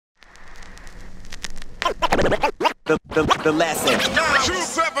The lesson.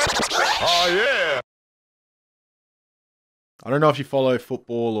 Oh, yeah. I don't know if you follow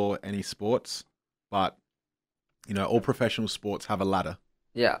football or any sports, but, you know, all professional sports have a ladder.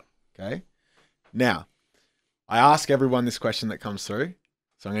 Yeah. Okay? Now, I ask everyone this question that comes through,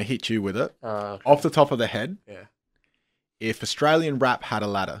 so I'm going to hit you with it. Okay. Off the top of the head, Yeah. if Australian rap had a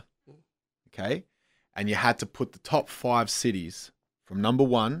ladder, okay, and you had to put the top 5 cities from number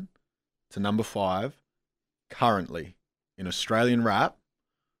 1 to number 5 currently in Australian rap,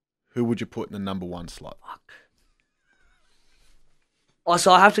 who would you put in the number 1 slot? Fuck. Oh,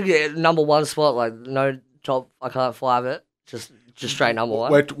 so I have to get number 1 spot, like no top. I can't fly it. Just straight number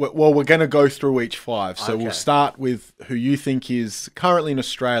 1. We're going to go through each 5. So Okay. we'll start with who you think is currently in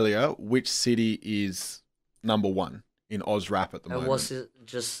Australia. Which city is number 1 in Oz rap at the And moment?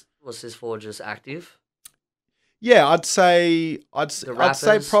 what's this for? Just active? Yeah, I'd say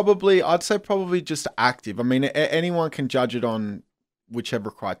rappers? probably just active. I mean, anyone can judge it on whichever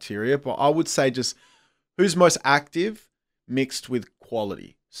criteria, but I would say just who's most active mixed with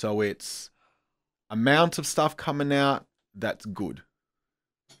quality. So it's amount of stuff coming out that's good.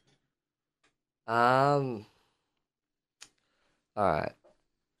 All right.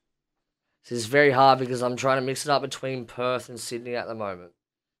 This is very hard because I'm trying to mix it up between Perth and Sydney at the moment.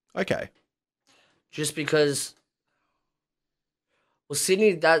 Okay. Just because, well,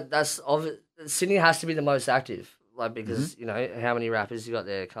 Sydney Sydney has to be the most active, like because you know how many rappers you got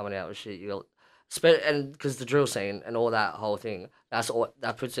there coming out with shit. You got, and because the drill scene and all that whole thing,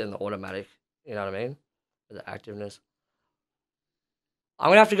 that puts it in the automatic. You know what I mean? With the activeness. I'm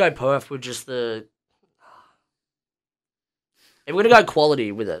gonna have to go Perth with just the. If we're gonna go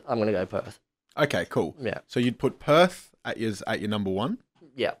quality with it, I'm gonna go Perth. Okay, cool. Yeah. So you'd put Perth at your number 1,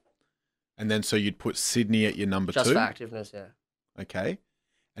 Yeah. and then so you'd put Sydney at your number 2. Just for activeness, yeah. Okay.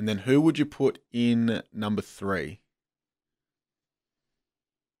 And then who would you put in number 3?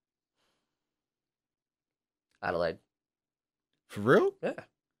 Adelaide. For real? Yeah.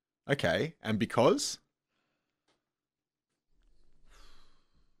 Okay. And because?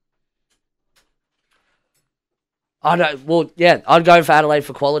 Oh no, well, yeah, I'd go for Adelaide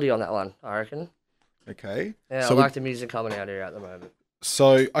for quality on that one, I reckon. Okay. Yeah, So I like the music coming out here at the moment.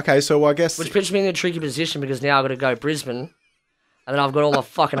 So I guess Which puts me in a tricky position because now I've got to go Brisbane, and then I've got all my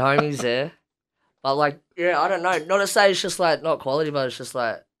fucking homies there. But like, yeah, I don't know. Not to say it's just like not quality, but it's just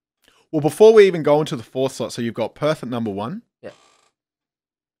like, well, before we even go into the 4th slot, so you've got Perth at number 1. yeah.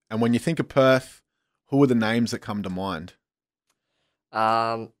 And when you think of Perth, who are the names that come to mind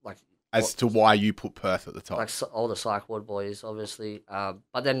Like as to why you put Perth at the top? all the Psych Ward boys, obviously.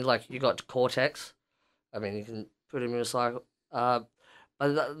 But then like you got Cortex. I mean, you can put him in a Psych. But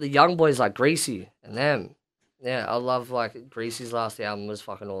the young boys like Greasy and them. Yeah, I love like Greasy's last album was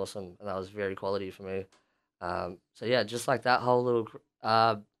fucking awesome, and that was very quality for me. So yeah, just like that whole little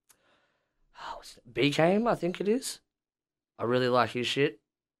BKM, I think it is. I really like his shit.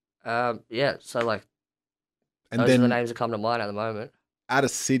 Yeah, so like And those are then the names that come to mind at the moment. out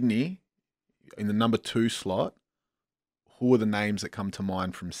of Sydney, in the number 2 slot, who are the names that come to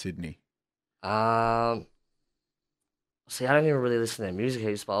mind from Sydney? See, I don't even really listen to their music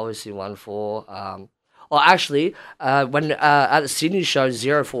heaps, but obviously 1-4. Well, actually, when at the Sydney show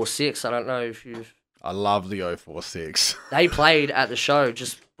 046, I don't know if you've. I love the 046. They played at the show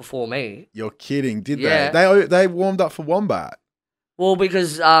just before me. You're kidding, did Yeah. they warmed up for Wombat. Well,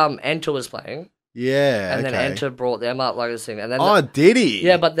 because Enter was playing, Yeah, and then okay. Enter brought them up like this thing, and then Did he?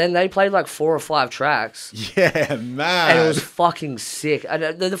 yeah, but then they played like 4 or 5 tracks. Yeah, man. And it was fucking sick.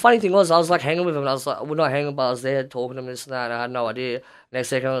 And the funny thing was, I was like hanging with him, and I was like, well, not hanging, but I was there talking to him, this and that, and I had no idea. Next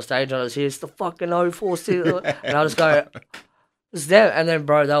second on the stage, I was here, it's the fucking 046. And I just go, it's them. And then,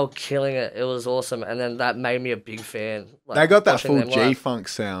 bro, they were killing it. It was awesome. And then that made me a big fan. Like, They got that watching full them live. G-Funk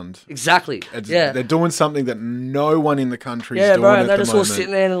sound. Exactly. They're doing something that no one in the country is Yeah, doing bro, at and they're the just all moment.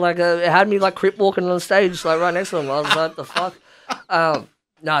 sitting there and like, it had me like crip walking on the stage, like right next to them. I was like, the fuck?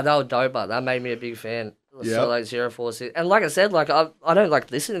 No, they were dope, but that made me a big fan. Yep. So like 046. And like I said, like I don't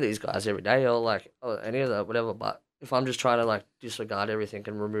like listen to these guys every day or like or any of that, whatever. But if I'm just trying to like disregard everything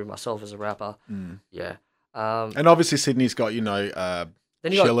and remove myself as a rapper, yeah. And obviously Sydney's got, you know,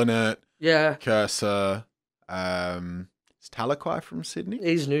 Then you got, Chillin' It, yeah, Cursor, is Talakai from Sydney?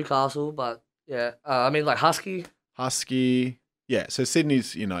 he's Newcastle, but yeah. I mean like Husky. Husky. Yeah, so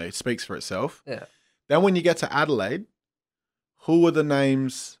Sydney's, you know, it speaks for itself. Yeah. Then when you get to Adelaide, who are the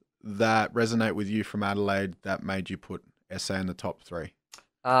names that resonate with you from Adelaide that made you put SA in the top 3?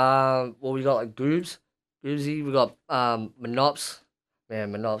 Well, we got like Goobsy. We got Monops.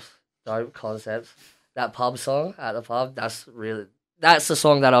 Man, Monops, dope concepts. That pub song at the pub, that's really that's the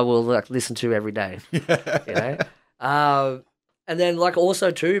song that I will like listen to every day. Yeah. You know. And then like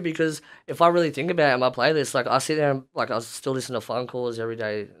also too, because if I really think about it, my playlist, like I sit there and like I still listen to phone calls every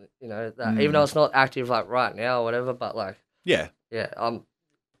day. You know, even though it's not active like right now or whatever, but like Yeah.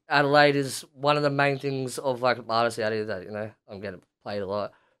 Adelaide is one of the main things of like artists out here that I'm getting played a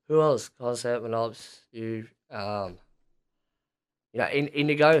lot. Who else? Concept, Monobs, you.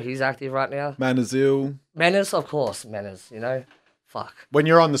 Indigo, he's active right now. Manazil. Menace, of course, Menace. Fuck. When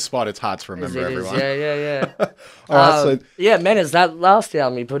you're on the spot, it's hard to remember everyone. Yeah. All right, yeah, Menace. That last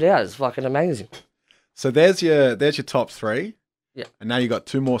album he put out is fucking amazing. so there's your top 3. Yeah. And now you got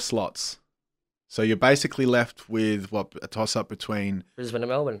 2 more slots. So you're basically left with a toss up between Brisbane and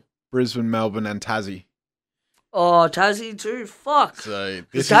Melbourne. Brisbane, Melbourne, and Tassie. Oh, Tassie too. Fuck. So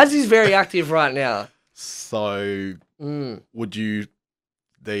Tassie's very active right now. So would you?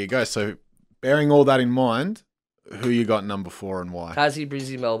 There you go. So bearing all that in mind, who you got number 4 and why? Tassie,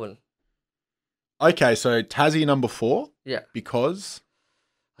 Brizzy, Melbourne. Okay, so Tassie number 4. Yeah. Because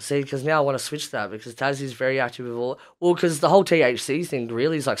See, because now I want to switch that because Tassie's very active with all. Well, because the whole THC thing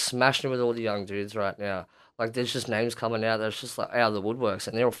really is like smashing it with all the young dudes right now. Like, there's just names coming out that's just like out of the woodworks,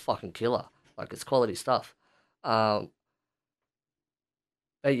 and they're all fucking killer. Like, it's quality stuff. But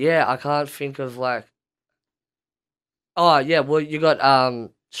yeah, I can't think of like. Oh yeah, well you got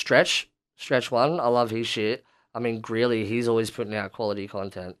Stretch 1. I love his shit. I mean, Greeley, he's always putting out quality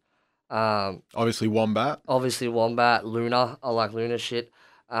content. obviously Wombat. Luna. I like Luna shit.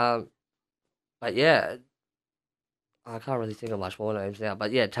 But yeah, I can't really think of much more names now.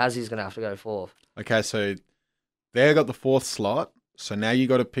 But yeah, Tassie's gonna have to go 4th. Okay, so they got the 4th slot. So now you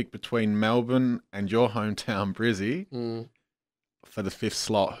got to pick between Melbourne and your hometown, Brizzy, for the 5th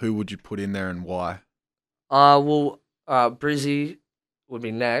slot. Who would you put in there and why? Brizzy would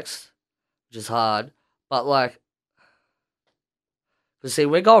be next, which is hard. But like, see,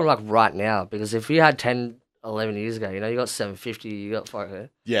 we're going like right now because if you had 10, 11 years ago, you got 750, you got fucking.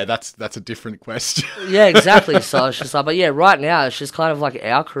 Yeah, that's a different question. Yeah, exactly. So it's just like, but yeah, right now it's just kind of like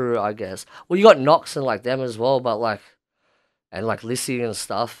our crew, I guess. Well, you got Knox and like them as well, but like, and like Lissy and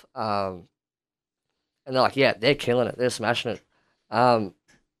stuff. And they're like, yeah, they're killing it, they're smashing it. But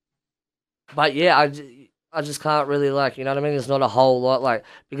yeah, I just can't really like, you know what I mean? There's not a whole lot like,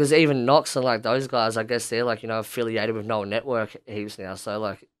 because even Knox and like those guys, I guess they're like, affiliated with Noah Network heaps now. So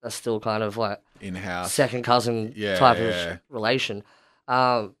like, that's still kind of like in-house second cousin type of relation.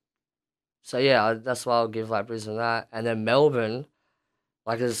 So yeah, that's why I'll give like Brisbane that. And then Melbourne,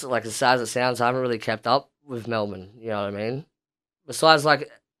 like as sad as it sounds, I haven't really kept up with Melbourne. You know what I mean? Besides like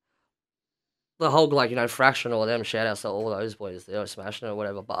the whole like, Fraction or them, shout outs to all those boys, they're smashing it or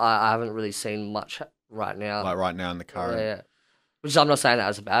whatever. But I haven't really seen much right now. Like right now in the current. Yeah. Which I'm not saying that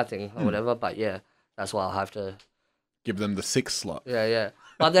as a bad thing or whatever, but yeah, that's why I'll have to give them the 6th slot. Yeah.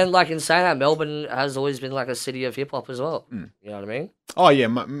 But then, like, in saying that, Melbourne has always been, like, a city of hip-hop as well. You know what I mean? Oh, yeah.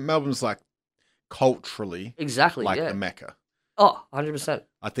 Melbourne's, like, culturally... Exactly, like the Mecca. Oh, 100%.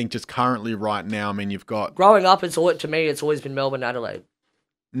 I think just currently right now, I mean, you've got... Growing up, to me, it's always been Melbourne, Adelaide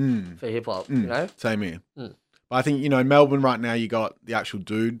for hip-hop, you know? Same here. But I think, Melbourne right now, you got the actual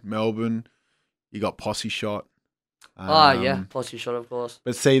dude, Melbourne. You got Posse Shot. Yeah. Posse Shot, of course.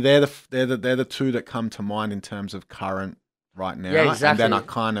 But see, they're the 2 that come to mind in terms of current... right now. Yeah, exactly. And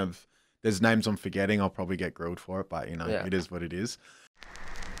then there's names I'm forgetting. I'll probably get grilled for it, but it is what it is.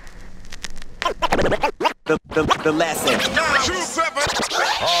 The lesson. 927.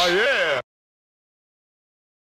 Oh yeah.